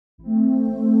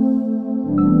Hi,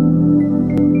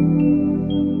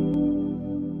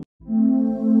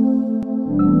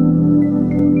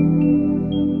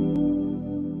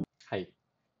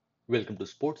 welcome to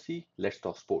Sportsy. Let's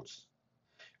talk sports.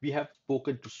 We have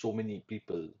spoken to so many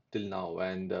people till now,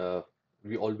 and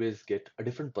we always get a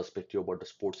different perspective about the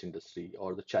sports industry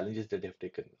or the challenges that they have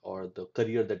taken or the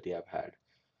career that they have had.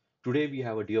 Today, we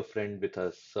have a dear friend with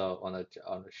us on a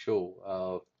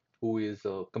show who is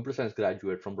a computer science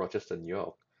graduate from Rochester, New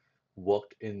York,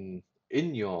 worked in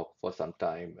New York for some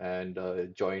time, and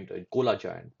joined a cola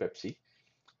giant Pepsi,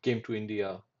 came to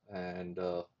India and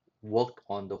worked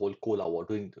on the whole cola war,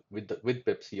 with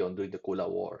Pepsi on doing the cola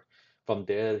war. From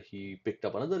there, he picked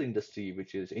up another industry,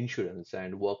 which is insurance,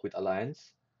 and worked with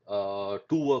Alliance to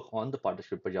work on the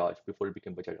partnership with Bajaj before it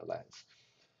became Bajaj Alliance.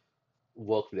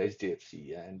 Worked with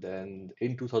HDFC, and then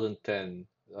in 2010,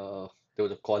 there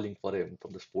was a calling for him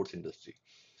from the sports industry.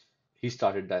 He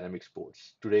started Dynamic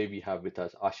Sports. Today, we have with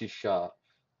us Ashish Shah,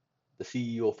 the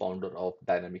CEO founder of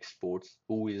Dynamic Sports,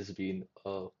 who has been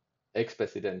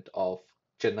ex-president of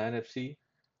Chennai FC,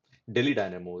 Delhi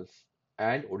Dynamos,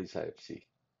 and Odisha FC.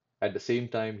 At the same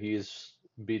time, he has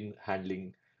been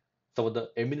handling some of the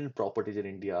eminent properties in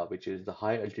India, which is the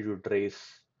high altitude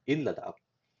race in Ladakh,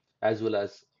 as well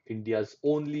as India's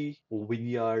only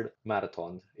vineyard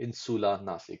marathon in Sula,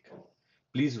 Nasik.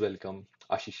 Please welcome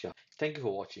Ashish Shah. Thank you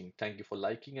for watching, thank you for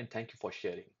liking, and thank you for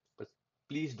sharing. But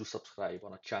please do subscribe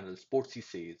on our channel Sportsy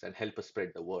Says and help us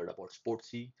spread the word about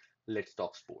Sportsy. Let's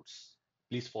talk sports.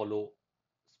 Please follow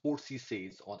Sportsy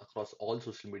Says on across all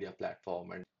social media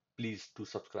platforms and please do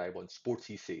subscribe on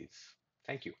Sportsy Says.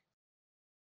 Thank you.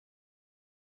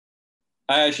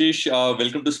 Hi Ashish,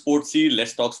 welcome to Sportsy.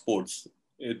 Let's talk sports.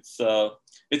 It's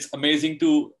amazing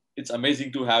to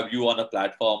have you on a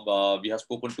platform. We have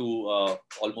spoken to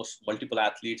almost multiple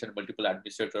athletes and multiple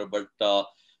administrators, but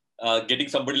getting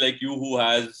somebody like you who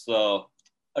has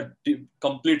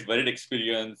complete varied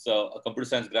experience, a computer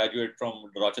science graduate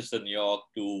from Rochester, New York,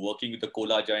 to working with the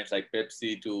cola giants like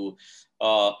Pepsi, to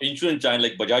insurance giant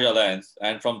like Bajaj Alliance,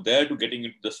 and from there to getting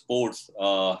into the sports,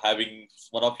 having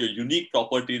one of your unique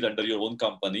properties under your own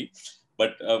company.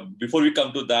 But before we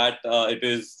come to that, it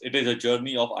is a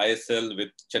journey of ISL with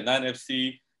Chennai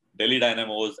FC, Delhi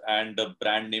Dynamos, and the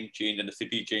brand name change and the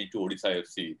city change to Odisha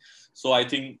FC. So I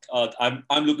think I'm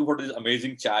looking forward to this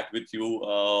amazing chat with you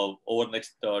over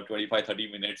next 25,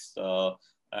 30 minutes.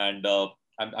 And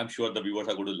I'm sure the viewers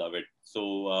are going to love it.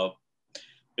 So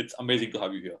it's amazing to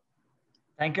have you here.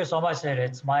 Thank you so much, sir.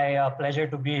 It's my pleasure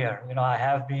to be here. I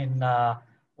have been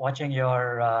watching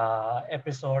your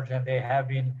episodes, and they have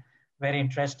been very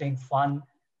interesting, fun,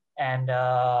 and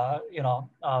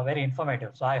very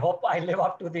informative. So I hope I live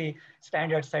up to the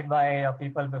standards set by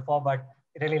people before. But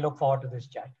really look forward to this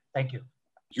chat. Thank you.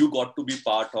 You got to be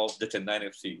part of the Chennai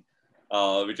FC,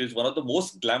 which is one of the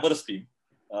most glamorous team.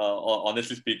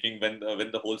 Honestly speaking, when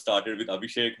the whole started with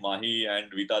Abhishek, Mahi,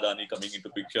 and Vita Dani coming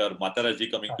into picture, Mataraji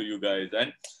coming to you guys, and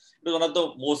it was one of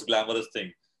the most glamorous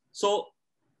thing. So,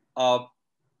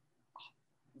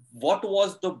 what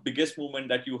was the biggest moment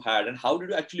that you had, and how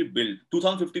did you actually build?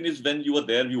 2015 is when you were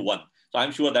there, you won. So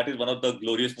I'm sure that is one of the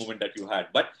glorious moment that you had.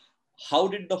 But how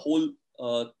did the whole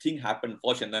thing happen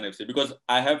for Chennai FC? Because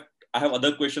I have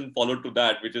other question followed to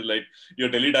that, which is like your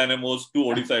Delhi Dynamos to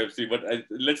Odisha FC. But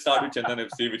let's start with Chennai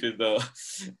FC, which is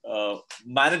the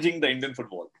managing the Indian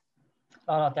football.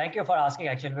 No, thank you for asking,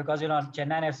 actually, because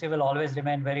Chennai FC will always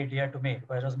remain very dear to me,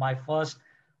 because it was my first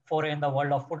foray in the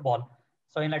world of football.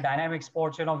 So in a dynamic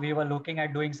sports, we were looking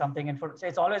at doing something in football. So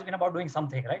it's always been about doing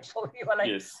something, right? So we were like,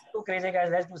 Yes. Two crazy guys,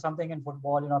 let's do something in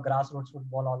football, grassroots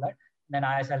football, all that. And then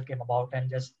ISL came about, and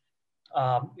just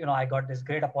I got this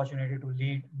great opportunity to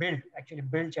build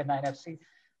Chennai FC.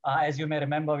 As you may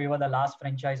remember, we were the last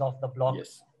franchise of the block.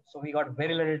 Yes. So we got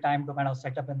very little time to kind of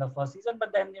set up in the first season.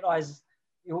 But then, as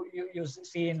you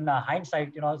see in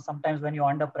hindsight, sometimes when you're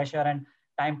under pressure and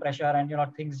time pressure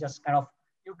and, things just kind of,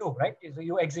 you do, right? So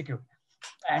you execute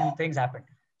and things happen.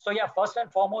 So yeah, first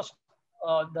and foremost,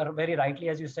 very rightly,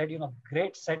 as you said,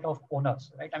 great set of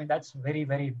owners, right? I mean, that's very,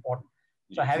 very important.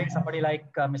 So having somebody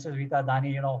like Mrs. Vita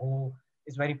Dani, who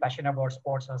is very passionate about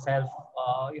sports herself,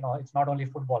 it's not only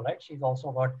football, right? She's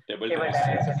also got Table table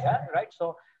tennis. tennis, yeah, right?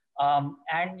 So,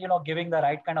 and giving the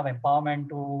right kind of empowerment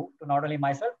to not only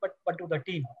myself but to the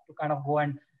team to kind of go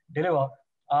and deliver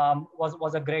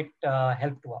was a great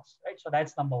help to us, right? So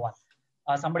that's number one.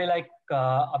 Somebody like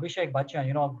Abhishek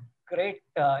Bachchan, great.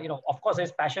 Of course,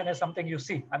 his passion is something you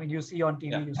see. I mean, you see on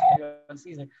TV, you see on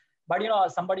season. But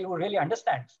somebody who really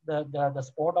understands the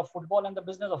sport of football and the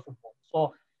business of football.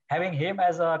 So having him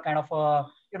as a kind of a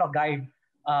guide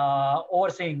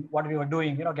overseeing what we were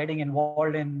doing, getting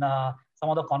involved in some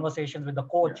of the conversations with the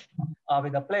coach,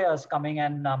 with the players, coming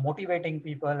and motivating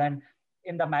people. And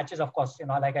in the matches, of course,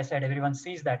 like I said, everyone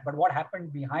sees that. But what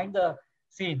happened behind the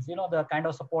scenes, the kind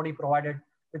of support he provided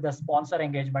with the sponsor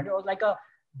engagement, it was like a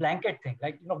blanket thing.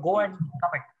 Like, go and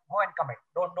commit.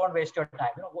 Don't waste your time.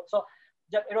 So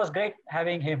it was great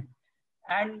having him.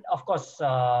 And of course,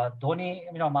 Dhoni,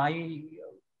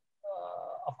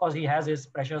 of course, he has his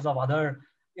pressures of other,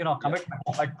 commitment,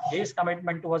 but his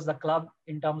commitment towards the club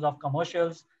in terms of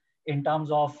commercials, in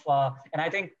terms of, and I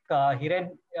think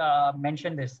Hiren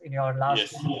mentioned this in your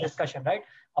last discussion, right?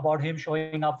 About him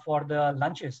showing up for the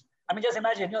lunches. I mean, just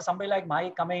imagine, somebody like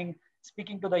Mahi coming,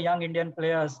 speaking to the young Indian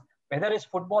players, whether it's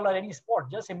football or any sport.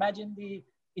 Just imagine the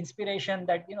inspiration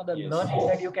that, the learning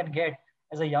that you can get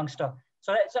as a youngster.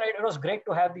 So it was great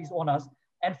to have these owners.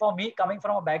 And for me, coming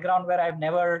from a background where I've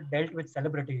never dealt with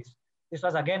celebrities, this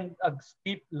was again a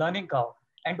steep learning curve.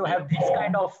 And to have these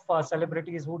kind of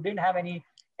celebrities who didn't have any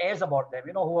airs about them,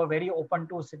 who were very open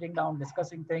to sitting down,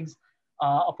 discussing things,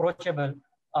 approachable,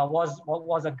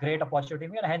 was a great opportunity.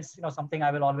 And hence, something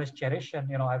I will always cherish.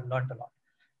 And, I've learned a lot.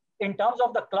 In terms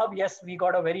of the club, yes, we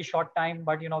got a very short time,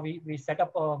 but, we set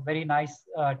up a very nice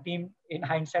team. In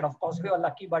hindsight, of course, we were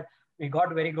lucky, but we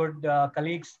got very good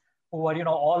colleagues who were,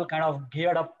 all kind of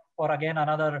geared up for, again,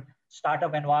 another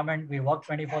startup environment. We worked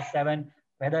 24/7,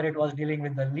 whether it was dealing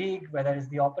with the league, whether it's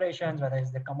the operations, whether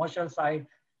it's the commercial side,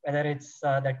 whether it's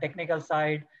the technical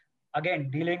side. Again,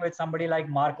 dealing with somebody like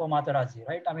Marco Materazzi,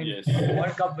 right? I mean,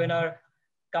 World Cup winner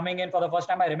coming in for the first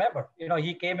time. I remember,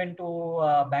 he came into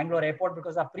Bangalore airport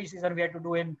because our preseason we had to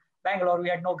do in Bangalore. We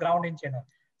had no ground in Chennai.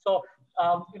 So,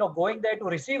 going there to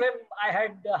receive him, I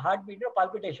had heartbeat,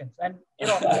 palpitations. And,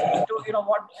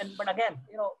 but again,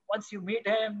 once you meet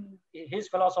him, his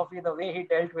philosophy, the way he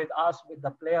dealt with us, with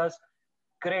the players,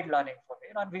 great learning for me.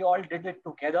 And we all did it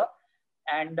together.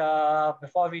 And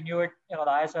before we knew it, the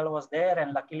ISL was there.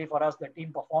 And luckily for us, the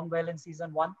team performed well in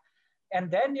season 1. And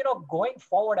then, going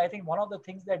forward, I think one of the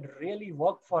things that really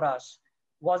worked for us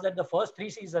was that the first 3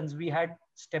 seasons we had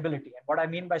stability. And what I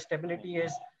mean by stability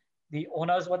is the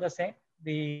owners were the same,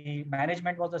 the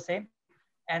management was the same,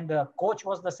 and the coach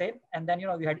was the same. And then,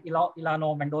 we had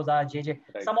Ilano, Mendoza, JJ.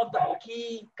 Right. Some of the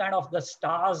key kind of the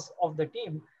stars of the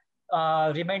team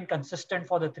remained consistent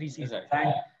for the 3 seasons.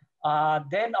 Exactly. And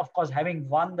then, of course, having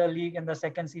won the league in the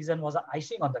second season was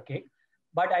icing on the cake.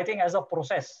 But I think as a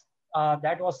process,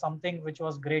 that was something which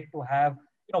was great to have.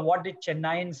 What did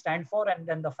Chennai stand for? And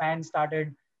then the fans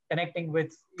started connecting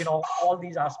with, all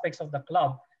these aspects of the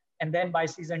club. And then by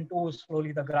season 2,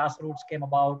 slowly the grassroots came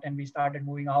about and we started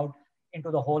moving out into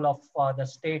the whole of the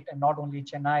state and not only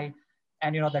Chennai.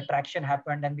 And, the traction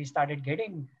happened and we started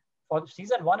getting, for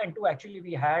season 1 and 2, actually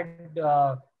we had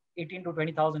 18 to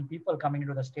 20,000 people coming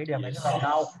into the stadium. Yes. And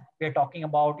now we're talking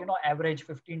about, average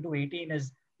 15 to 18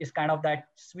 is kind of that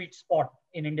sweet spot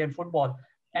in Indian football.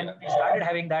 And we started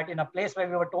having that in a place where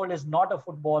we were told is not a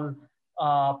football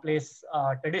place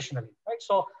traditionally, right?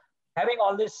 So having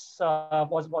all this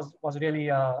was really,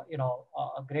 a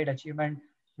great achievement.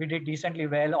 We did decently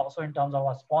well also in terms of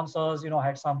our sponsors,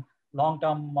 had some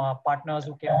long-term partners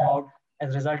who came out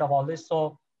as a result of all this.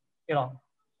 So,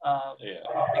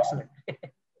 excellent.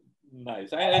 Nice.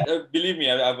 Believe me,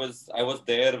 I was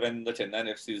there when the Chennai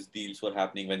FC's deals were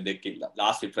happening, when they came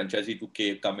last week, franchisee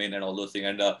to come in and all those things,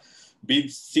 and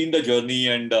seen the journey,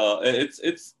 and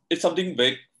it's something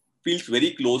feels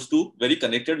very close to, very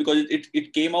connected, because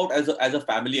it came out as a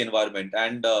family environment,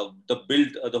 and the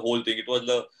whole thing. It was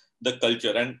the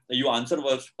culture, and you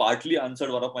partly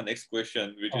answered one of my next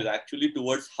question, which is actually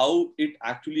towards how it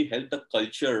actually helped the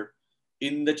culture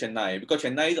in the Chennai, because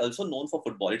Chennai is also known for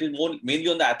football. It is mainly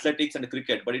on the athletics and the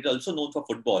cricket, but it is also known for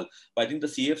football. But I think the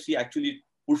CFC actually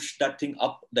pushed that thing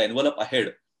up, the envelope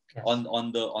ahead. Yes.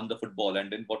 on the football.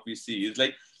 And then what we see is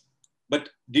like, but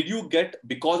did you get,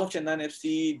 because of Chennai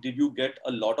FC, did you get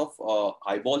a lot of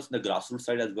eyeballs in the grassroots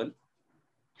side as well?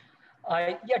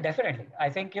 Yeah, definitely. I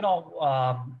think,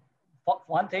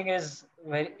 one thing is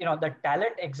where, the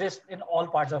talent exists in all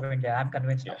parts of India. I'm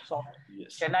convinced of. So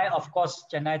Chennai, of course,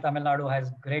 Tamil Nadu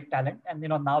has great talent. And,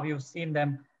 now you've seen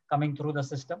them coming through the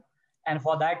system. And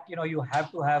for that, you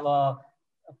have to have a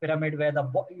pyramid where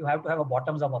you have to have a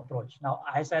bottoms up approach. Now,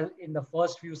 ISL in the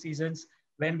first few seasons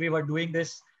when we were doing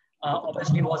this,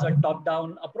 obviously was a top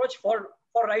down approach for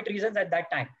right reasons at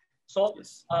that time. So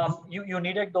you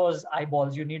needed those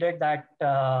eyeballs, you needed that,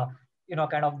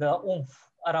 kind of the oomph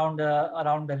around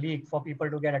the league for people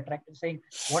to get attracted, saying,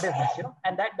 what is this,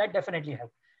 and that definitely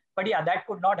helped. But yeah, that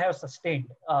could not have sustained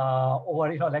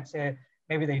over, let's say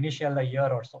maybe the initial year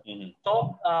or so. Mm-hmm.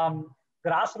 So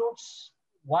grassroots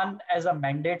one as a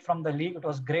mandate from the league. It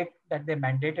was great that they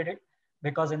mandated it,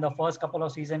 because in the first couple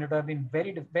of seasons, it would have been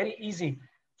very easy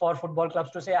for football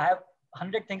clubs to say, I have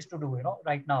 100 things to do,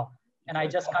 right now, and I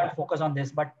just can't focus on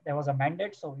this. But there was a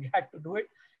mandate, so we had to do it,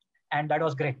 and that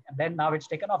was great. And then now it's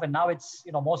taken off, and now it's,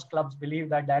 most clubs believe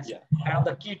that that's kind of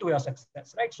the key to your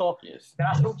success, right? So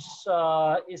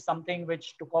grassroots is something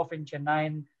which took off in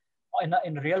Chennai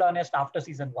in real earnest after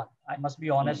season one. I must be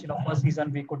honest, first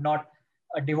season we could not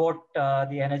devote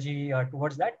the energy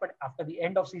towards that, but after the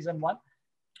end of season one,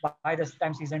 by the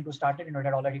time season two started, it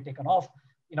had already taken off.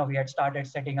 We had started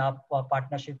setting up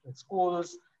partnerships with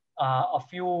schools, a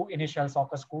few initial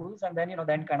soccer schools, and then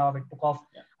then kind of it took off.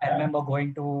 I remember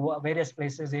going to various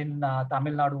places in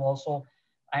Tamil Nadu also,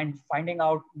 and finding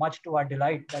out, much to our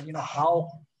delight, that how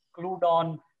clued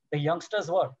on the youngsters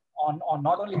were on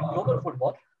not only global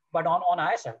football but on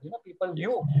ISL. People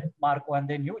knew Marco, and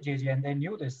they knew JJ, and they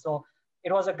knew this. So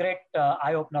it was a great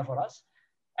eye opener for us.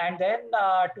 And then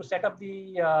to set up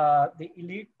the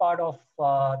elite part of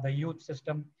the youth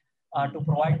system, to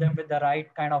provide them with the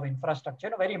right kind of infrastructure,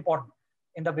 very important.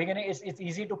 In the beginning, it's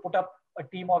easy to put up a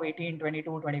team of 18,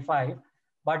 22, 25,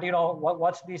 but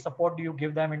what's the support do you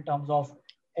give them in terms of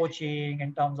coaching,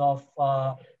 in terms of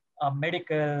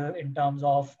medical, in terms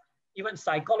of even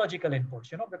psychological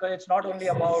inputs, because it's not only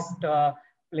about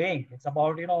playing, it's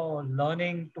about,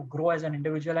 learning to grow as an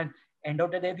individual. And end of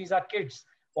the day, these are kids.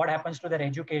 What happens to their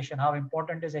education? How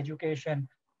important is education?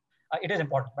 It is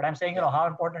important, but I'm saying, how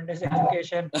important is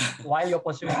education while you're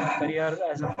pursuing a career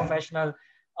as a professional?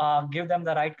 Give them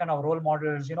the right kind of role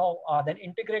models, then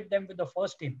integrate them with the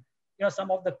first team.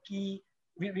 Some of the key,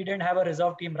 we didn't have a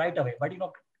reserve team right away, but,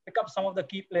 pick up some of the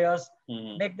key players,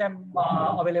 make them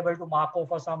available to Marco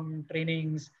for some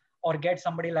trainings, or get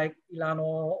somebody like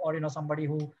Ilano, or, somebody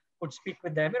who could speak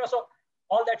with them, so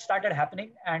all that started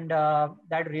happening, and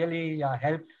that really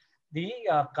helped the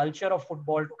culture of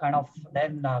football to kind of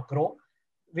then grow.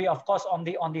 We, of course, on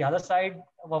the other side,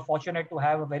 were fortunate to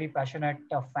have a very passionate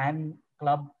fan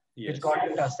club, which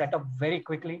got set up very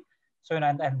quickly. So,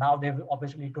 and now they've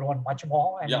obviously grown much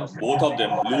more. And both of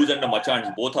them, Blues and the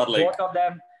Machans, both are like... Both of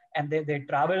them, and they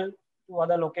travel to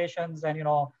other locations. And,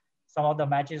 some of the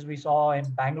matches we saw in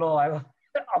Bangalore, I was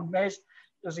amazed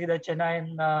to see the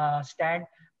Chennai stand.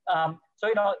 So,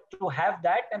 to have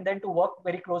that, and then to work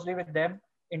very closely with them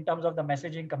in terms of the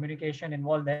messaging, communication,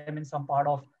 involve them in some part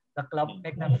of the club,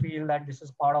 make them feel that this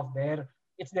is part of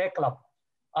it's their club.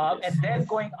 And then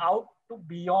going out to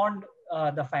beyond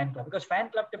the fan club, because fan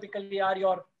club typically are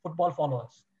your football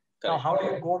followers. Now, how do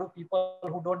you go to people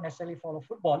who don't necessarily follow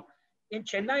football? In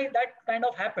Chennai, that kind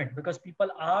of happened, because people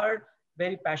are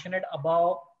very passionate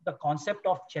about the concept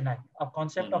of Chennai, a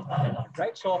concept of Tamil Nadu,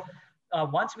 right? So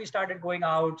once we started going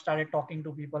out, started talking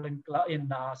to people in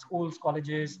schools,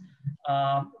 colleges,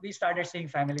 we started seeing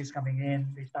families coming in.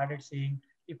 We started seeing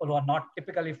people who are not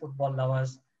typically football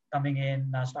lovers coming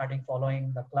in, starting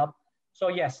following the club. So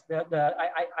yes,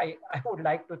 I would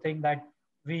like to think that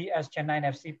we as Chennai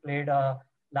FC played a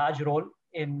large role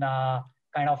in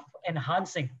kind of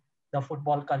enhancing the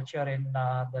football culture in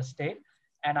the state,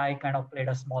 and I kind of played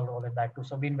a small role in that too.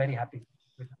 So been very happy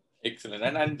with that. Excellent,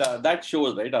 and that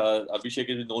shows, right? Abhishek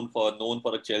is known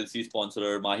for a Chelsea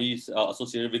sponsor. Mahi's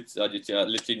associated with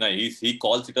Chennai. He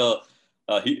calls it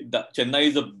Chennai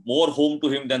is more home to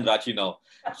him than Ranchi now.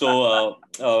 So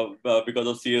because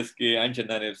of CSK and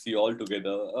Chennai FC all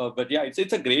together. But yeah, it's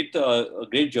a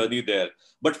great journey there.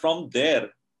 But from there,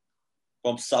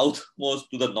 from south most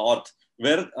to the north,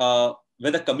 where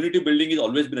the community building has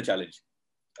always been a challenge.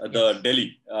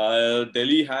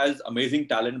 Delhi has amazing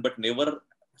talent, but never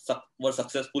were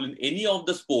successful in any of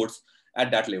the sports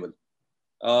at that level.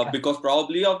 Because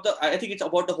probably I think it's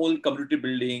about the whole community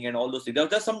building and all those things. There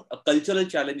are some cultural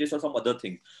challenges or some other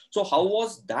things. So how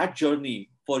was that journey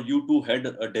for you to head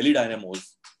Delhi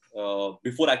Dynamos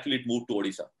before actually it moved to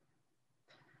Odisha?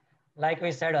 Like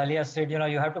we said earlier, Sid,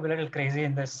 you have to be a little crazy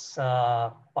in this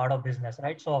part of business,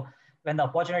 right? So when the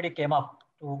opportunity came up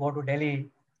to go to Delhi,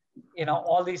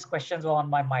 all these questions were on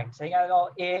my mind, saying,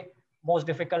 A, most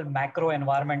difficult macro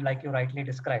environment, like you rightly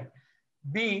described.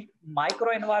 B,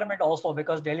 micro environment also,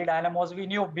 because Delhi Dynamos, we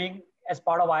knew, being as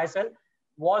part of ISL,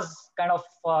 was kind of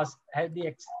had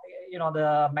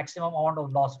the maximum amount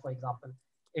of loss, for example,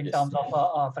 in terms of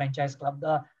a franchise club,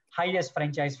 the highest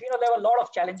franchise fee. There were a lot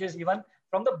of challenges even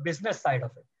from the business side of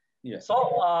it. Yes.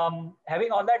 So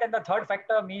having all that, and the third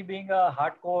factor, me being a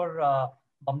hardcore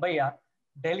Bombaya,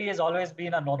 Delhi has always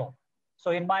been a no-no. So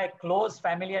in my close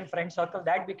family and friend circle,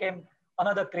 that became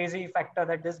another crazy factor,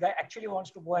 that this guy actually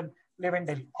wants to go and live in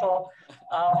Delhi. So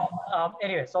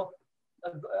anyway, so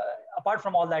apart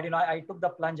from all that, I took the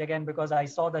plunge again because I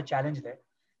saw the challenge there.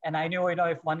 And I knew,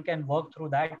 if one can work through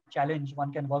that challenge,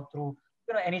 one can work through,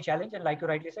 any challenge. And like you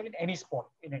rightly said, in any sport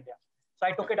in India. So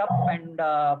I took it up and,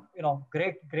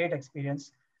 great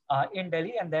experience in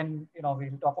Delhi. And then,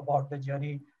 we'll talk about the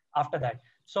journey after that.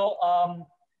 So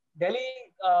Delhi,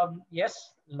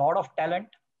 yes, a lot of talent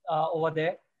over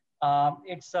there.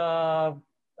 It's a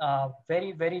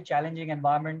very, very challenging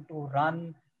environment to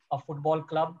run a football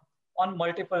club on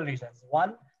multiple reasons.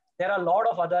 One, there are a lot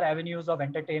of other avenues of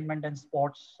entertainment and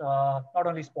sports, not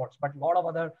only sports, but a lot of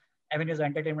other avenues of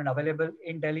entertainment available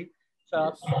in Delhi. So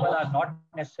Yes. people are not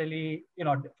necessarily,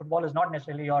 football is not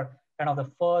necessarily your kind of the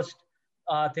first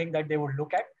thing that they would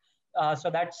look at. So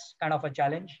that's kind of a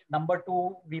challenge. Number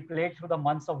two, we played through the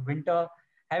months of winter.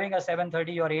 Having a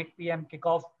 7:30 or 8 p.m.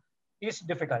 kickoff is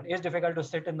difficult. It's difficult to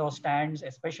sit in those stands,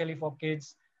 especially for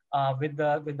kids with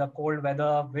the cold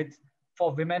weather.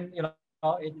 For women,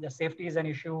 the safety is an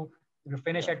issue. You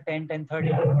finish Yeah. at 10, 10:30,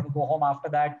 you want to go home after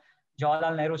that.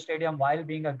 Jawaharlal Nehru Stadium, while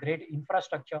being a great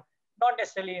infrastructure, not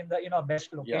necessarily in the best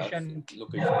Yeah. location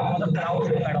Location. for the crowd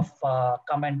to kind of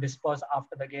come and disperse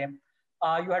after the game.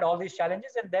 You had all these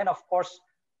challenges, and then of course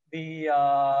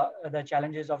the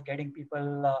challenges of getting people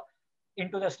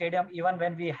into the stadium. Even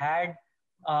when we had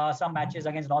some matches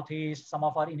against Northeast, some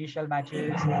of our initial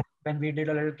matches, when we did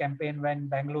a little campaign when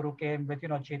Bengaluru came with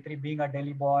Chetri being a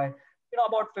Delhi boy,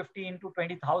 about 15 to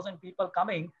 20,000 people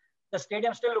coming, the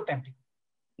stadium still looked empty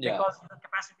Yeah. because the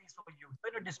capacity is so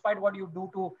huge. Despite what you do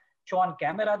to show on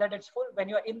camera that it's full, when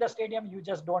you're in the stadium, you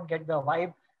just don't get the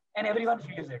vibe, and everyone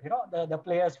feels it. The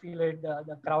players feel it,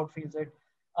 the crowd feels it.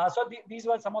 So these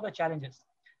were some of the challenges.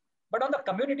 But on the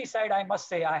community side, I must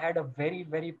say I had a very,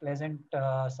 very pleasant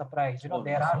surprise. Oh,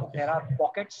 There nice. are Okay. there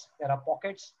are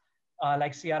pockets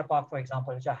like CR Park, for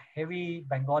example, which are heavy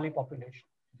Bengali population.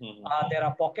 Mhm. There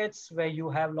are pockets where you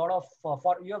have a lot of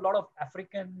you have a lot of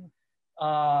African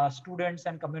students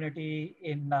and community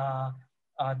in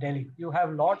Delhi. You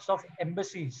have lots of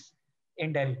embassies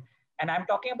in Delhi, and I'm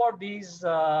talking about these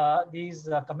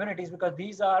communities because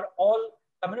these are all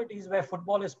communities where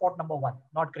football is sport number one,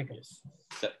 not cricket. Yes.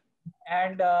 Sir.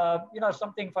 And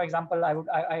something, for example,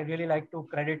 I really like to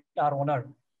credit our owner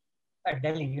at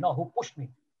Delhi, who pushed me.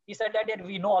 He said that, "Yeah,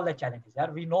 we know all the challenges. Yeah,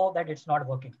 we know that it's not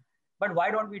working, but why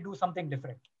don't we do something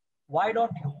different? Why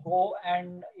don't you go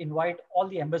and invite all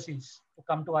the embassies to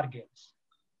come to our games?"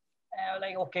 And I was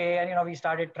like, okay, and we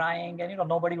started trying, and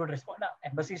nobody would respond. Now,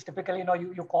 embassies typically,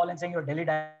 you call and saying you're Delhi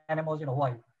Dynamos, who are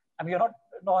you? I mean, you're not.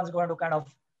 No one's going to kind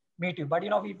of meet you. But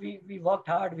we worked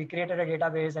hard. We created a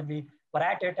database, and we were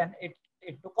at it, and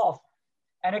it took off.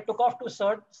 And it took off to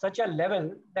such a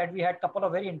level that we had a couple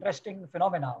of very interesting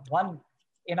phenomena. One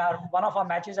of our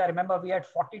matches, I remember we had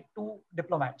 42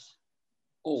 diplomats.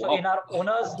 Oh, So wow. in our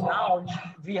owner's lounge,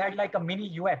 we had like a mini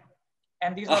UN.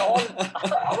 And these were all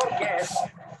our guests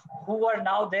who were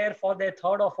now there for their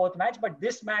third or fourth match. But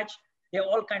this match, they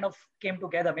all kind of came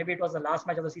together. Maybe it was the last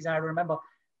match of the season, I don't remember.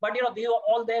 But they were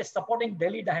all there supporting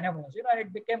Delhi Dynamos. And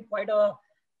it became quite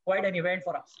an event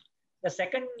for us. The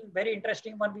second very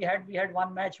interesting one we had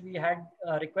one match. We had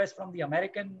a request from the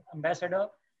American ambassador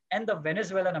and the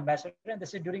Venezuelan ambassador, and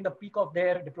this is during the peak of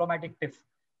their diplomatic tiff.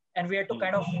 And we had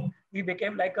to we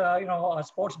became like a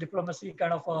sports diplomacy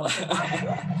kind of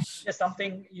just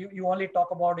something you only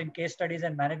talk about in case studies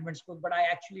and management school, but I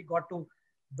actually got to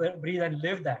breathe and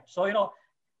live that. So,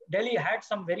 Delhi had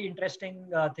some very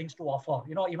interesting things to offer.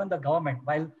 Even the government,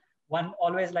 while one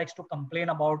always likes to complain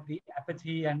about the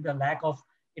apathy and the lack of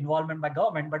involvement by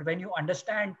government, but when you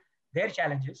understand their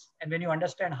challenges and when you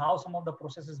understand how some of the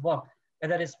processes work,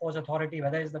 whether it's sports authority,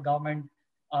 whether it's the government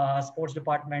sports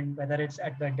department, whether it's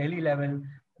at the Delhi level,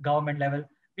 government level,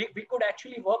 we could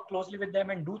actually work closely with them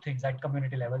and do things at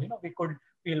community level.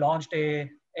 We launched a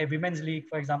women's league,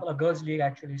 for example, a girls league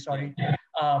actually, sorry.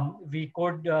 We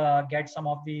could get some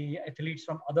of the athletes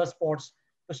from other sports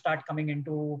to start coming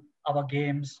into our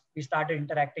games. We started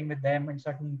interacting with them in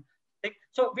certain things.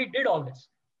 So we did all this.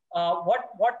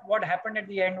 What happened at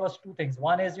the end was two things.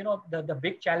 One is, the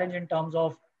big challenge in terms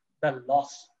of the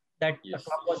loss that the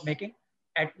club was making.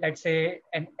 At, let's say,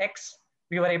 an X,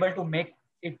 we were able to make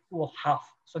it to a half.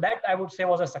 So that I would say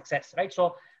was a success, right?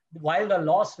 So while the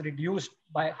loss reduced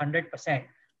by 100%,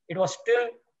 it was still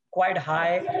quite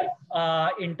high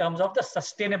in terms of the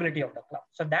sustainability of the club.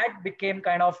 So that became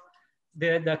kind of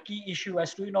the key issue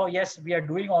as to, yes, we are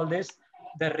doing all this.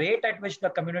 The rate at which the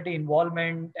community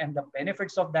involvement and the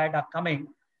benefits of that are coming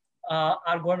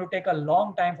are going to take a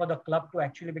long time for the club to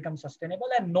actually become sustainable,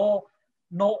 and no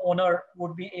owner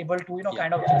would be able to,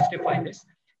 kind of justify this.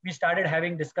 We started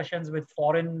having discussions with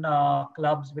foreign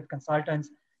clubs, with consultants,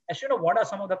 as you know, what are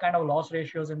some of the kind of loss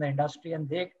ratios in the industry? And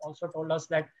they also told us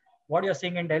that what you're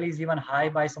seeing in Delhi is even high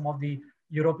by some of the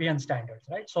European standards,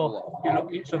 right? So,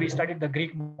 so we studied the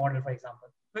Greek model, for example.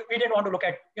 We didn't want to look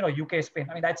at, UK, Spain.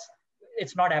 I mean,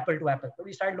 it's not apple to apple. But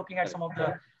we started looking at some of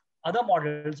the other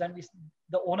models, and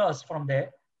the owners from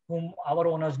there, whom our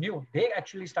owners knew, they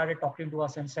actually started talking to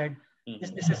us and said,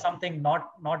 this is something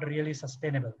not really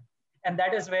sustainable. And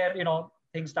that is where,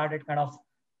 things started kind of,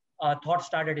 thoughts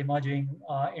started emerging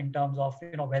in terms of,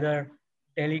 whether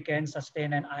Delhi can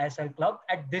sustain an ISL club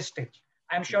at this stage.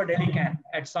 I'm sure Delhi can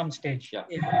at some stage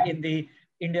in the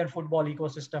Indian football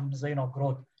ecosystem's,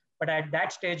 growth. But at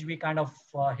that stage, we kind of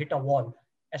hit a wall.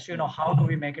 As you know, how do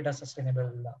we make it a sustainable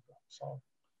club? So.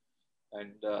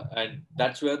 And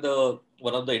that's where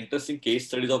one of the interesting case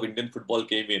studies of Indian football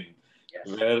came in,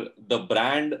 where the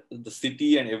brand, the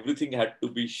city, and everything had to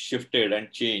be shifted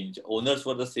and changed. Owners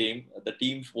were the same, the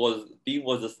team was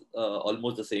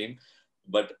almost the same,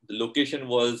 but the location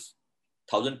was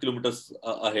 1,000 kilometers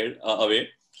away.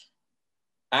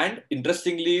 And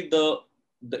interestingly, the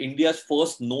India's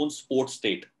first known sports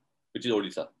state, which is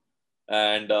Odisha,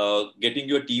 and getting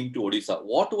your team to Odisha.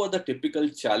 What were the typical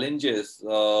challenges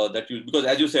because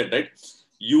as you said, right,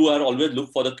 you are always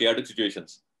look for the chaotic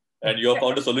situations, and you have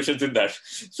found the solutions in that.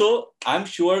 So I'm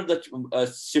sure that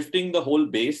shifting the whole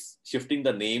base, shifting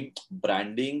the name,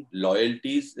 branding,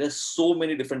 loyalties, there's so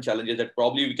many different challenges that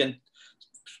probably we can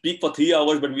speak for 3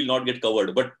 hours, but we'll not get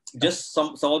covered. But just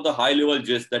some of the high level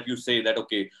gist that you say that,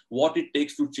 okay, what it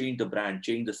takes to change the brand,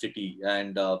 change the city,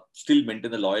 and still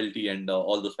maintain the loyalty and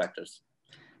all those factors.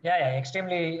 Yeah,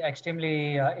 extremely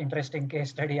interesting case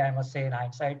study, I must say, in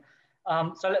hindsight.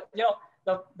 So,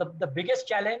 the biggest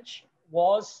challenge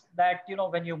was that,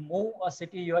 when you move a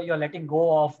city, you're letting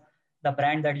go of the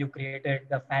brand that you created,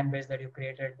 the fan base that you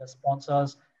created, the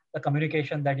sponsors, the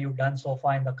communication that you've done so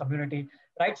far in the community,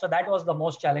 right? So that was the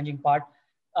most challenging part.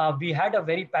 We had a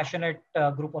very passionate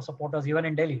group of supporters, even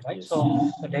in Delhi, right? Yes. So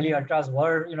the Delhi Ultras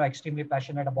were, extremely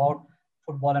passionate about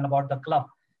football and about the club.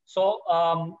 So,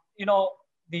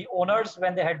 the owners,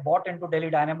 when they had bought into Delhi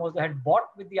Dynamos, they had bought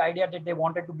with the idea that they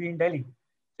wanted to be in Delhi.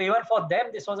 So even for them,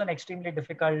 this was an extremely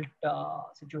difficult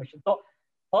situation. So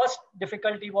first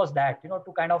difficulty was that,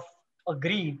 to kind of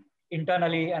agree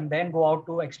internally and then go out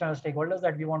to external stakeholders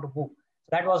that we want to move. So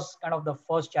that was kind of the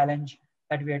first challenge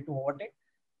that we had to overtake.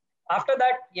 After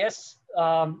that, yes,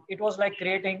 it was like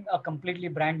creating a completely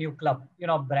brand new club,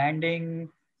 branding,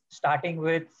 starting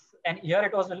with, and here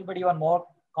it was a little bit even more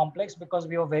complex because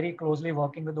we were very closely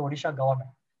working with the Odisha government.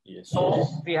 Yes. So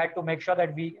we had to make sure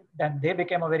that then they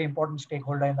became a very important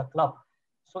stakeholder in the club.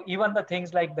 So even the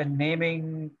things like the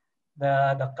naming,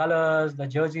 the colors, the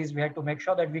jerseys, we had to make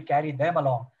sure that we carry them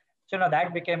along. So,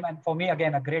 that became, and for me,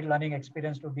 again, a great learning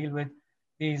experience to deal with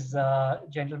these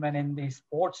gentlemen in the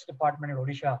sports department in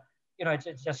Odisha.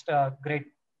 It's just a great,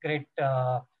 they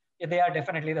are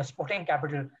definitely the sporting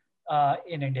capital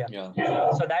in India.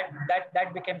 Yeah. So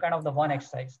that became kind of the one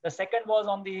exercise. The second was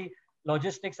on the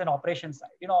logistics and operations side.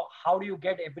 How do you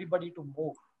get everybody to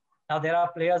move? Now there are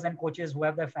players and coaches who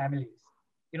have their families.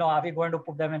 Are we going to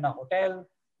put them in a hotel?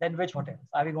 Then which hotels?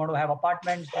 Are we going to have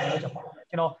apartments? Then which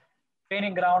apartments?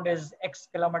 Training ground is X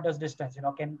kilometers distance.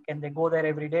 Can they go there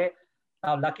every day?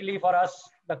 Now, luckily for us,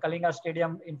 the Kalinga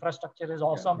Stadium infrastructure is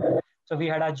awesome. Yeah. So we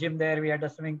had a gym there, we had a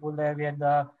swimming pool there, we had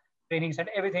the training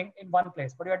center, everything in one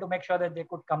place. But we had to make sure that they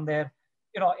could come there,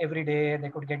 every day. They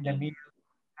could get their meals,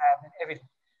 everything.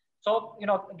 So,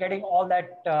 getting all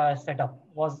that set up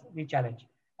was the challenge.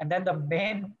 And then the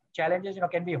main challenge is,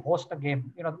 can we host a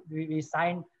game? We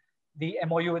signed the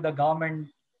MOU with the government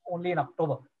only in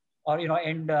October or,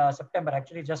 end September.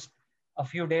 Actually, just a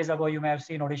few days ago, you may have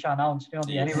seen Odisha announced,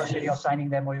 the anniversary of signing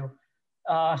the MOU.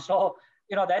 So,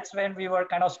 that's when we were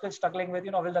kind of still struggling with,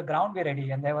 will the ground be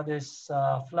ready? And there were these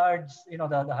floods,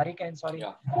 the hurricanes,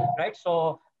 right?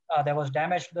 So there was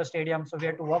damage to the stadium. So we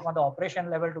had to work on the operation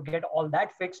level to get all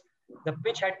that fixed. The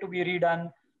pitch had to be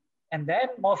redone. And then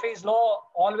Murphy's Law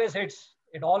always hits.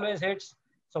 It always hits.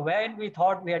 So when we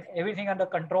thought we had everything under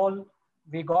control,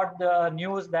 we got the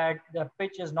news that the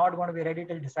pitch is not going to be ready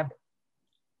till December.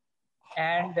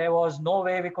 And there was no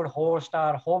way we could host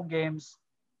our home games.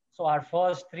 So our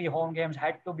first 3 home games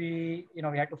had to be,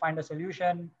 we had to find a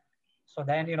solution. So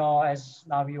then, as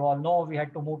now you all know, we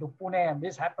had to move to Pune, and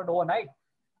this happened overnight.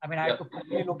 I mean, I had to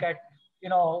quickly look at,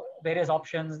 various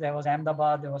options. There was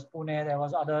Ahmedabad, there was Pune, there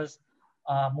was others,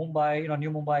 Mumbai,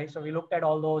 New Mumbai. So we looked at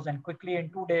all those, and quickly in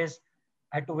 2 days,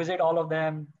 I had to visit all of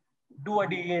them, do a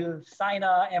deal, sign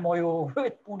a MOU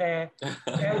with Pune,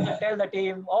 tell the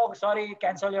team, oh, sorry,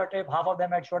 cancel your trip. Half of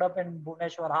them had showed up in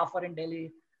Bhubaneswar, half were in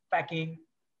Delhi packing.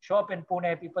 show up in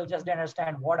Pune. People just didn't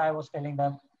understand what I was telling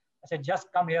them. I said,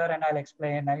 just come here and I'll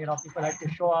explain. And, people had to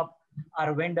show up,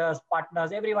 our vendors,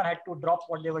 partners, everyone had to drop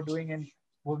what they were doing in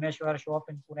Bhubaneswar, show up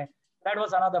in Pune. That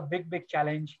was another big, big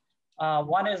challenge.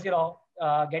 One is,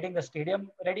 getting the stadium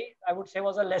ready, I would say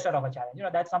was a lesser of a challenge.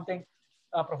 That's something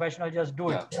a professional just do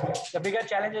it. The bigger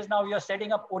challenge is now you're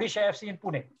setting up Odisha FC in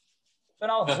Pune. So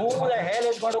now who the hell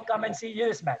is going to come and see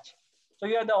this match? So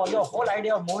the whole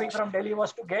idea of moving from Delhi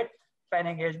was to get fan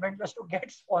engagement, was to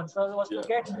get sponsors, was to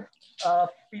get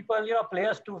people,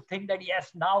 players to think that,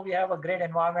 yes, now we have a great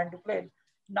environment to play.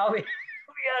 Now we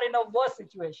are in a worse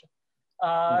situation.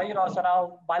 So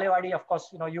now Balewadi, of course,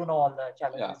 you know all the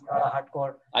challenges,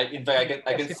 hardcore. In fact,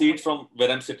 I can see it from where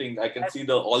I'm sitting. I can see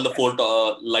all the four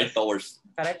light towers.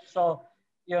 Correct. So,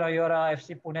 you're a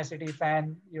FC Pune City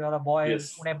fan. You're a boy,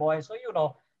 Pune boy. So,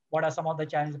 what are some of the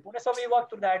challenges in Pune. So, we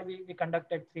worked through that. We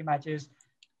conducted 3 matches.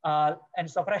 And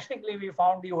surprisingly, we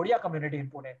found the Odia community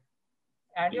in Pune.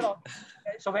 And,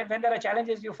 so when there are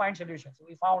challenges, you find solutions. So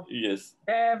we found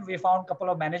them. We found a couple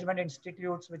of management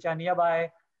institutes which are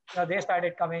nearby. They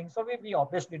started coming. So we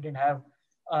obviously didn't have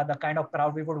the kind of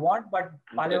crowd we would want. But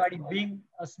Balewadi being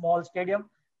a small stadium,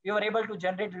 we were able to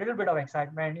generate a little bit of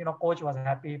excitement. Coach was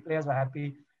happy, players were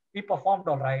happy. We performed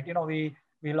all right.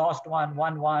 We lost one,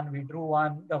 won one, we drew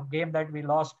one. The game that we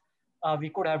lost, we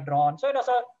could have drawn. So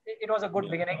it was a good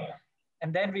beginning.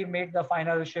 And then we made the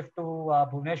final shift to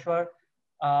Bhubaneswar,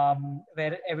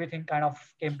 where everything kind of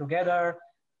came together.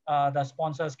 The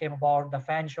sponsors came about, the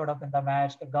fans showed up in the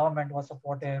match, the government was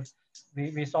supportive.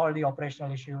 We solved the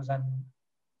operational issues, and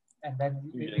then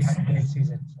we had a great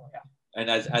season. So yeah. And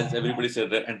as everybody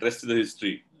said, and rest is the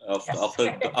history.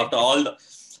 After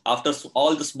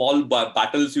all the small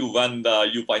battles you won,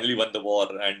 you finally won the war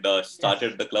and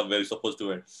started the club where you're supposed to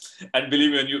win. And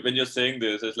believe me, when you're saying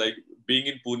this, it's like being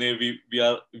in Pune.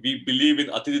 We believe in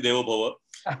Atithi Devo Bhava.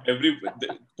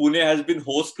 Pune has been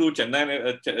host to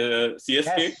Chennai,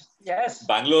 CSK,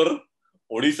 Bangalore,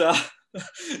 Odisha.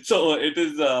 So it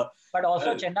is. But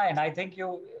also Chennai, and I think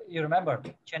you remember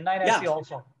Chennai FC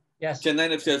also. Yes. Chennai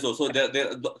FC also. So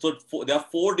there are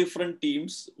 4 different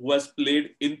teams who has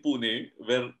played in Pune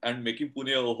and making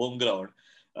Pune a home ground.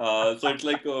 So it's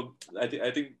like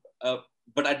I think.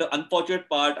 But at the unfortunate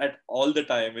part, at all the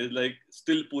time is like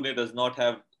still Pune does not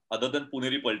have, other than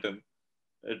Puneri Paltan.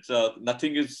 It's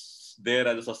nothing is there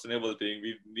as a sustainable thing.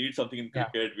 We need something in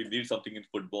cricket. We need something in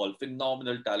football.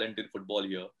 Phenomenal talent in football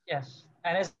here. Yes,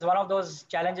 and it's one of those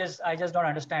challenges I just don't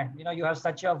understand. You have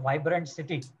such a vibrant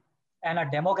city and a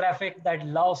demographic that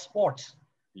loves sports.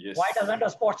 Yes. Why doesn't a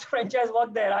sports franchise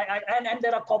work there? And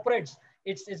there are corporates.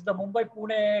 It's the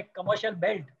Mumbai-Pune commercial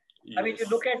belt. Yes. I mean, you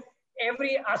look at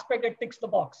every aspect, it ticks the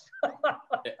box.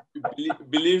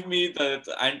 Believe me,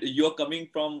 and you're coming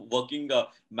from working,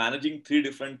 managing 3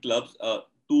 different clubs,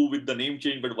 2 with the name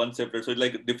change, but 1 separate. So it's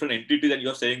like different entities, and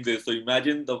you're saying this. So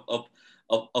imagine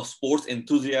a sports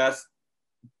enthusiast,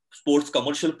 sports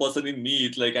commercial person in me.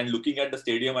 It's like, and looking at the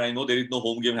stadium, and I know there is no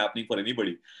home game happening for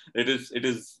anybody. It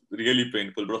is really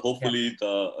painful, but hopefully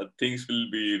the things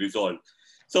will be resolved.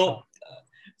 So.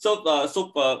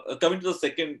 Coming to the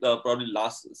second, probably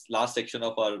last section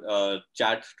of our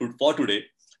chat for today.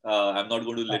 I'm not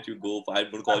going to let you go. I'm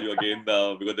going to call you again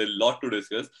because there's a lot to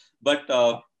discuss. But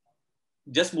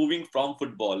just moving from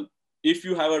football, if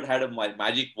you haven't had a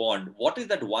magic wand, what is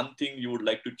that one thing you would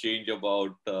like to change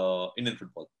about Indian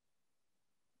football?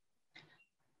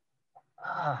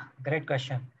 Great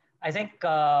question. I think,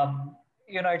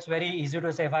 it's very easy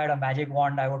to say if I had a magic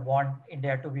wand, I would want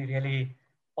India to be really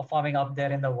performing up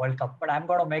there in the World Cup. But I'm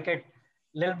going to make it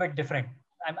a little bit different.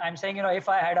 I'm saying, if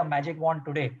I had a magic wand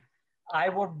today, I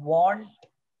would want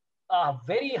a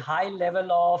very high level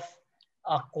of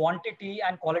quantity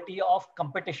and quality of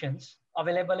competitions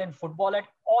available in football at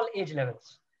all age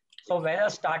levels. So whether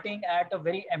starting at a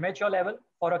very amateur level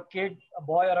for a kid, a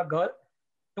boy or a girl,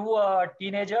 to a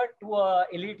teenager, to a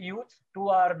elite youth, to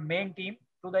our main team,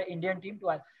 to the Indian team, to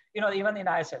our, even in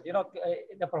ISL,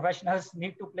 the professionals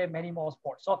need to play many more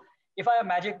sports. So if I have a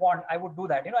magic wand, I would do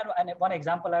that. And one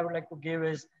example I would like to give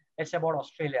is, let's say about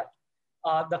Australia.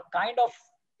 The kind of,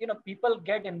 people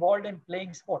get involved in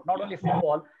playing sport, not only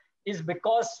football, is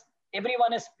because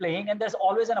everyone is playing and there's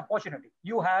always an opportunity.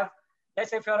 You have,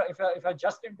 let's say if you're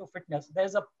just into fitness,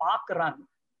 there's a park run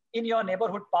in your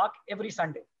neighborhood park every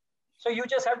Sunday. So you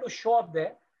just have to show up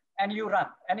there and you run.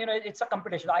 And, it's a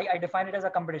competition. I define it as a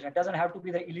competition. It doesn't have to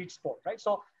be the elite sport, right?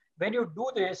 So when you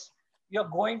do this, you're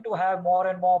going to have more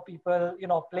and more people,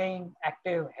 playing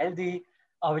active, healthy,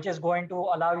 which is going to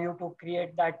allow you to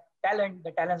create that talent.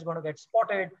 The talent's going to get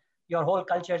spotted. Your whole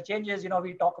culture changes.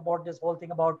 We talk about this whole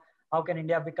thing about how can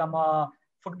India become a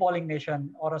footballing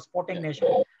nation or a sporting nation.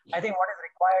 I think what is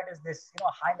required is this,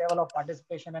 high level of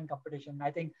participation and competition.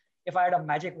 I think if I had a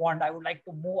magic wand, I would like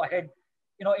to move ahead,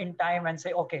 in time and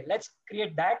say, okay, let's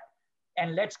create that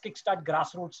and let's kickstart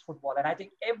grassroots football. And I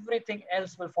think everything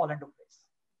else will fall into place.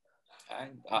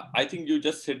 And I think you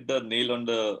just hit the nail on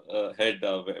the head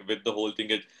with the whole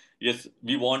thing. Yes,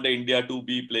 we want India to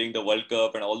be playing the World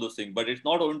Cup and all those things, but it's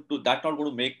not going to, that's not going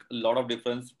to make a lot of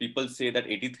difference. People say that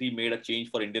 83 made a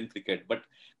change for Indian cricket, but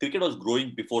cricket was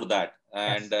growing before that.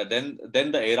 And Yes.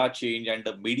 then the era changed and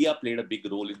the media played a big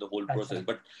role in the whole That's process.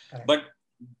 right. Correct. But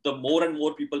the more and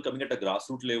more people coming at a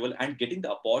grassroots level and getting the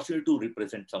opportunity to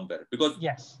represent somewhere, because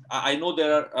Yes. I know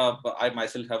there are, I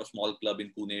myself have a small club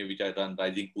in Pune, which I run,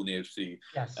 Rising Pune FC,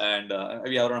 Yes. and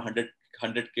we have around 100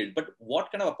 kids. But what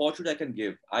kind of opportunity I can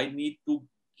give? I need to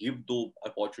give the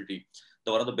opportunity.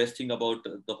 One of the best thing about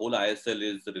the whole ISL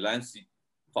is the Reliance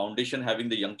Foundation having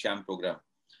the Young Champ program,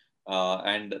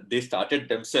 and they started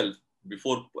themselves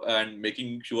before and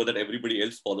making sure that everybody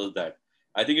else follows that.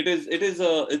 I think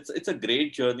it's a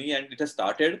great journey and it has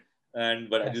started. And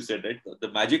but as you Yes. said, right, the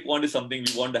magic wand is something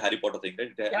we want the Harry Potter thing,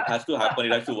 right? It Yeah. has to happen,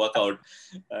 it has to work out,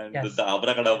 and Yes. the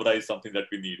abracadabra is something that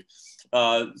we need.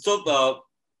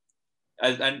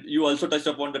 And you also touched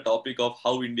upon the topic of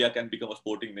how India can become a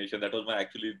sporting nation. That was my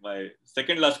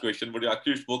second last question, but you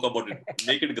actually spoke about it.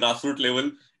 Make it grassroots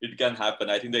level, it can happen.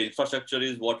 I think the infrastructure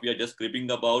is what we are just cribbing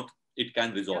about. It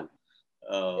can resolve.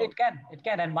 It can.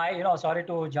 And sorry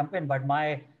to jump in, but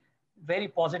my very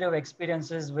positive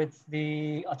experiences with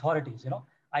the authorities.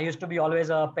 I used to be always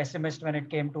a pessimist when it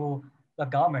came to the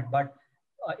government, but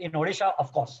in Odisha,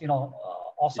 of course,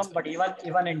 awesome. But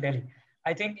even in Delhi,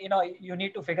 I think you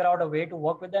need to figure out a way to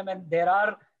work with them, and there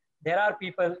are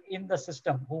people in the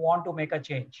system who want to make a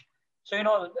change. So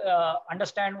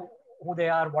understand who they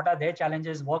are, what are their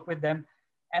challenges, work with them,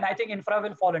 and I think infra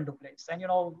will fall into place. And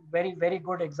very very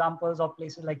good examples of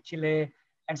places like Chile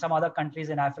and some other countries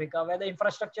in Africa where the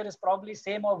infrastructure is probably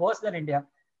same or worse than India,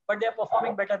 but they're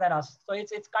performing better than us. So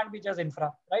it can't be just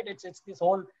infra, right? It's this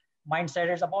whole mindset.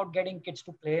 It's about getting kids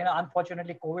to play. And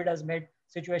unfortunately, COVID has made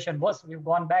situation worse. We've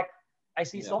gone back. I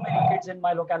see so many kids in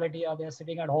my locality. They're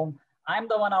sitting at home. I'm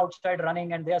the one outside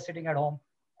running, and they're sitting at home.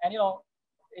 And I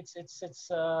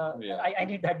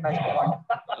need that magic wand.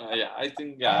 I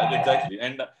think exactly.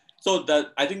 And so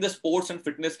I think the sports and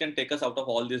fitness can take us out of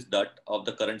all this dirt of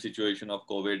the current situation of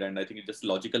COVID. And I think it's just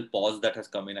logical pause that has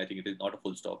come in. I think it is not a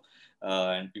full stop,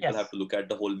 and people have to look at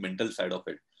the whole mental side of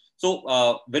it.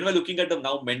 So when we're looking at the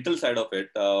now mental side of it,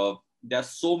 there are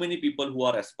so many people who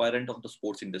are aspirant of the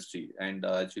sports industry. And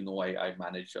as you know, I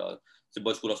manage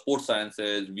Symbol School of Sports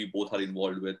Sciences. We both are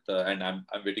involved with, and I'm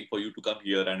waiting for you to come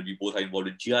here. And we both are involved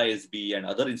with GISB and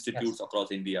other institutes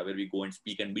across India where we go and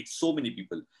speak and meet so many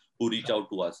people who reach out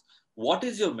to us. What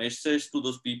is your message to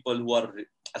those people who are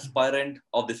aspirant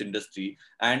of this industry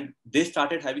and they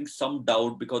started having some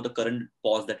doubt because of the current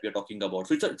pause that we are talking about?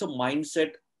 So it's a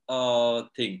mindset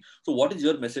thing. So what is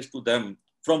your message to them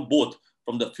from both,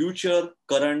 from the future,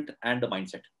 current, and the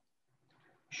mindset?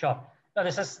 Sure. No,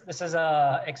 this is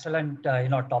a excellent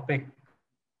topic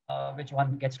which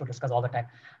one gets to discuss all the time.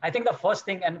 I think the first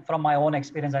thing, and from my own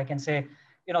experience, I can say,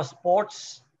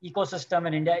 sports ecosystem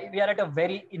in India, we are at a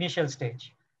very initial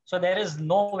stage. So there is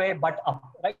no way but up,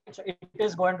 right? So it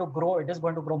is going to grow. It is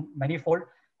going to grow manifold,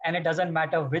 and it doesn't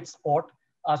matter which sport.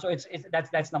 So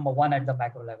that's number one at the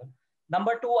macro level.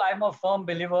 Number two, I'm a firm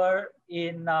believer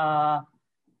in the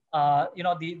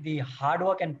hard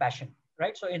work and passion,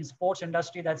 right? So in sports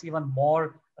industry, that's even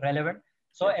more relevant.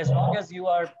 So as long as you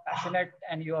are passionate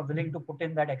and you are willing to put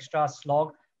in that extra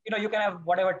slog, you can have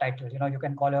whatever title, you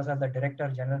can call yourself the director,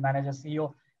 general manager,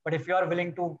 CEO. But if you are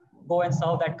willing to go and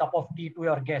serve that cup of tea to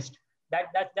your guest,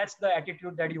 that's the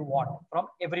attitude that you want from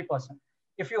every person.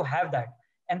 If you have that,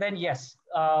 and then yes,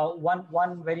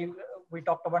 one very we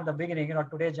talked about in the beginning.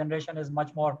 Today's generation is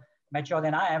much more mature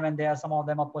than I am, and some of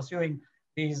them are pursuing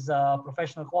these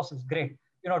professional courses. Great,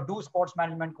 do sports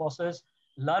management courses,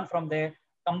 learn from there,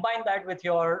 combine that with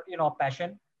your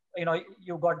passion.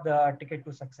 You got the ticket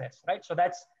to success, right? So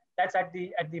that's at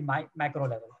the macro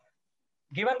level.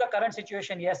 Given the current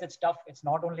situation, yes, it's tough. It's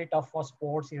not only tough for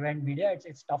sports, event, media.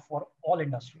 It's tough for all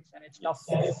industries, and it's tough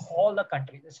for all the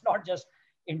countries. It's not just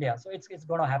India. So it's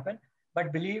going to happen.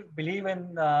 But believe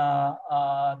in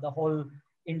the whole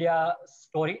India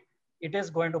story. It is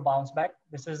going to bounce back.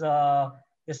 This is a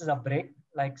break,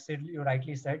 like Sid, you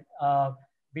rightly said.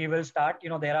 We will start.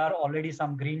 There are already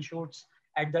some green shoots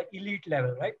at the elite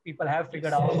level, right? People have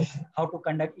figured out how to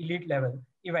conduct elite level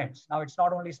events. Now it's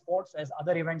not only sports. As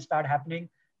other events start happening,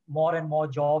 more and more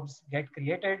jobs get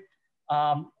created.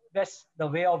 yes, the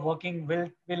way of working will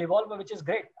evolve, which is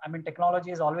great. I mean, technology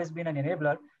has always been an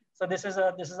enabler. So this is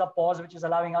a pause which is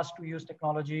allowing us to use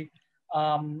technology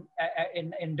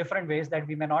in different ways that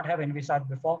we may not have envisaged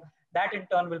before. That in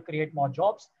turn will create more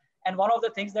jobs. And one of the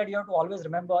things that you have to always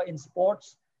remember in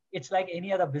sports, it's like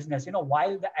any other business.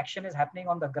 While the action is happening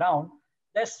on the ground,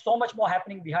 there's so much more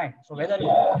happening behind. So whether you're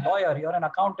a lawyer, you're an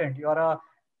accountant, you are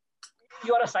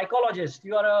a psychologist,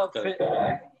 there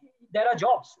are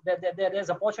jobs, there's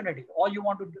opportunity, or you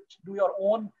want to do your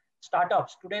own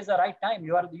startups. Today is the right time.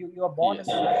 You are born in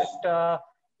the right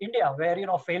India, where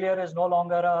failure is no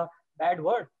longer a bad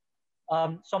word.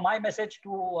 So my message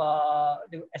to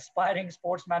the aspiring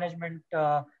sports management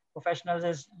professionals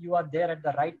is, you are there at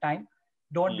the right time.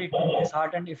 Don't be too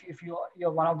disheartened if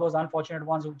you're one of those unfortunate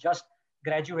ones who just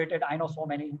graduated. I know so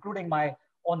many, including my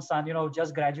own son,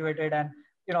 just graduated, and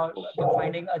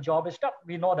finding a job is tough.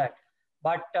 We know that.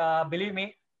 But believe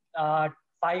me, 5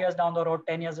 years down the road,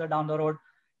 10 years down the road,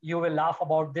 you will laugh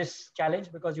about this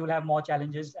challenge, because you will have more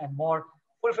challenges and more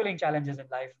fulfilling challenges in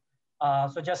life.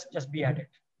 So just be at it.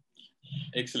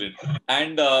 Excellent.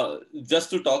 And just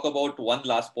to talk about one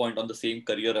last point on the same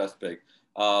career aspect,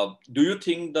 do you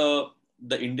think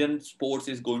the Indian sports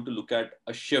is going to look at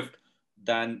a shift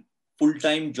than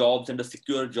full-time jobs and a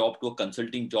secure job to a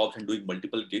consulting jobs and doing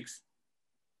multiple gigs?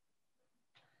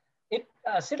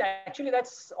 Sid, actually,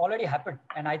 that's already happened.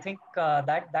 And I think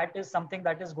that is something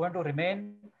that is going to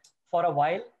remain for a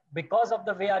while, because of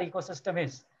the way our ecosystem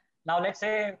is. Now, let's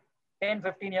say 10,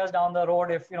 15 years down the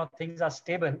road, if things are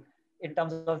stable in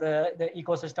terms of the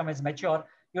ecosystem is mature,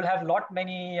 you'll have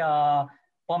many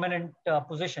permanent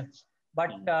positions.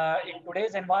 But in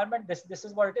today's environment, this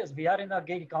is what it is. We are in a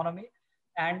gig economy,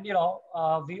 and we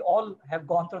all have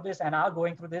gone through this and are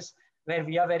going through this, where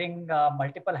we are wearing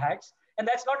multiple hats. And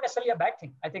that's not necessarily a bad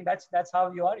thing. I think that's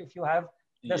how you are. If you have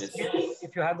the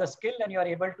skill, and you are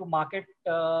able to market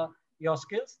your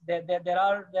skills,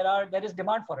 there is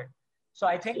demand for it. So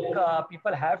I think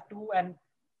people have to, and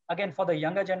again, for the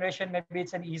younger generation, maybe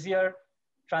it's an easier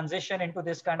transition into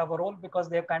this kind of a role, because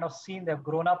they've kind of they've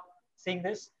grown up seeing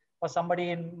this. For somebody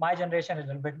in my generation, it's a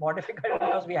little bit more difficult,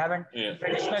 because we haven't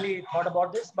traditionally thought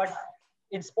about this. But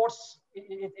in sports,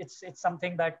 it's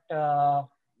something that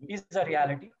is a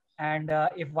reality. And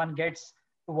if one gets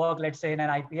to work, let's say in an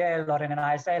IPL or in an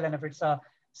ISL, and if it's a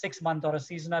 6-month or a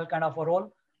seasonal kind of a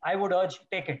role, I would urge,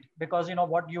 take it, because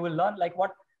what you will learn, like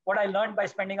what I learned by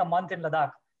spending a month in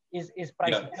Ladakh is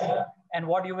priceless. And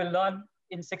what you will learn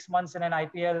in 6 months in an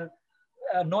IPL,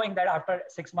 knowing that after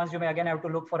 6 months you may again have to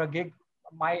look for a gig,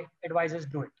 my advice is,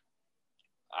 do it.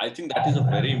 I think that is a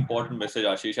very important message,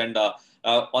 Ashish. And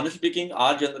honestly speaking,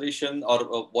 our generation,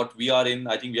 or what we are in,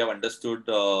 I think we have understood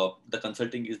the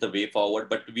consulting is the way forward.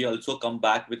 But we also come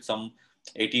back with some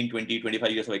 18, 20,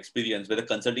 25 years of experience, where the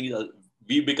consulting is,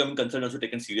 we become consultants also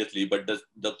taken seriously. But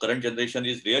the current generation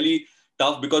is really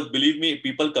tough, because believe me,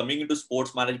 people coming into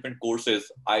sports management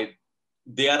courses,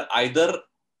 they are either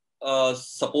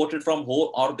supported from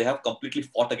home, or they have completely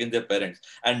fought against their parents.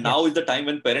 And now is the time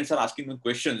when parents are asking them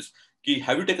questions.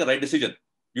 Have you taken the right decision?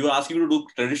 You were asking you to do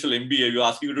traditional MBA, you're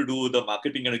asking you to do the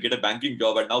marketing and get a banking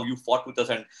job, and now you fought with us.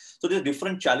 And so there's a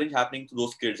different challenge happening to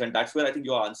those kids. And that's where I think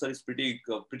your answer is pretty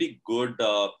good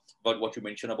about what you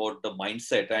mentioned about the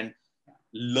mindset and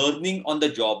learning on the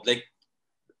job. Like,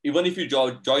 even if you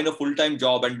join a full-time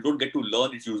job and you don't get to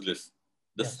learn, it's useless.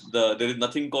 There is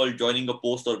nothing called joining a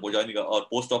post or joining a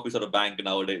post office or a bank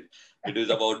nowadays. It's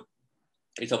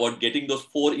about getting those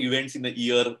 4 events in a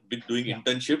year with doing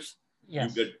internships. You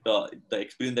get the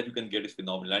experience that you can get is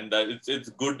phenomenal. And it's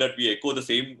good that we echo the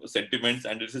same sentiments.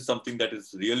 And this is something that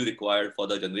is really required for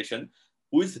the generation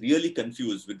who is really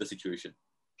confused with the situation.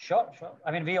 Sure.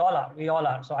 I mean, we all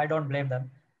are. So I don't blame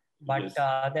them. But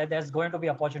there's going to be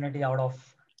opportunity out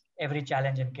of every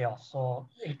challenge and chaos. So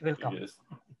it will come. Yes,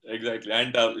 exactly.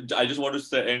 And I just want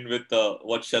to end with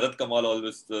what Sharath Kamal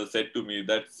always said to me.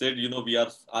 That said,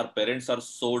 our parents are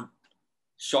so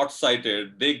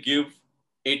short-sighted. They give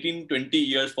 18, 20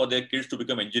 years for their kids to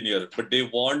become engineers, but they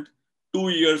want 2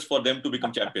 years for them to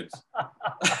become champions.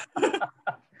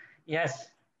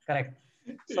 Yes, correct.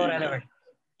 So relevant.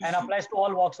 And applies to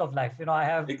all walks of life. I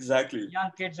have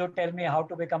young kids who tell me how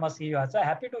to become a CEO. So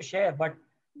happy to share, but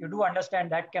you do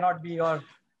understand that cannot be your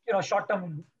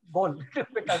short-term goal.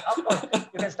 Because of course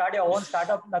you can start your own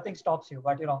startup, nothing stops you,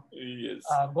 but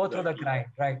go through the grind,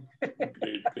 right?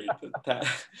 Great.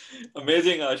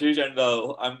 Amazing, Ashish. And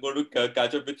I'm going to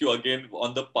catch up with you again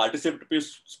on the participatory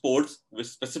sports,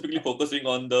 specifically focusing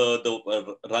on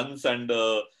the runs and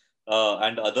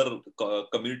and other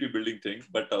community building things.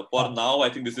 But for Sure. now, I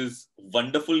think this is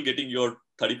wonderful getting your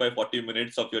 35, 40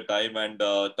 minutes of your time and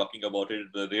talking about it.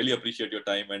 Really appreciate your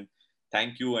time and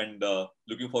thank you and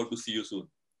looking forward to see you soon.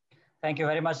 Thank you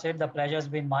very much, Sid. The pleasure has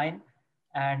been mine,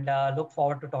 and look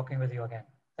forward to talking with you again.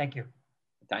 Thank you.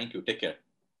 Thank you. Take care.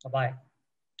 Bye bye.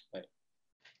 Bye.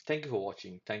 Thank you for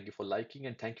watching, thank you for liking,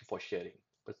 and thank you for sharing.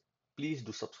 But please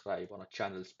do subscribe on our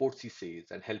channel Sportsy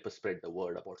Says and help us spread the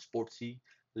word about Sportsy.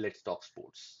 Let's talk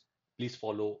sports. Please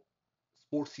follow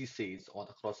Sportsy Says on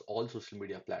across all social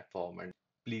media platforms and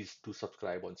please do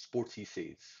subscribe on Sportsy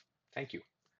Says. Thank you.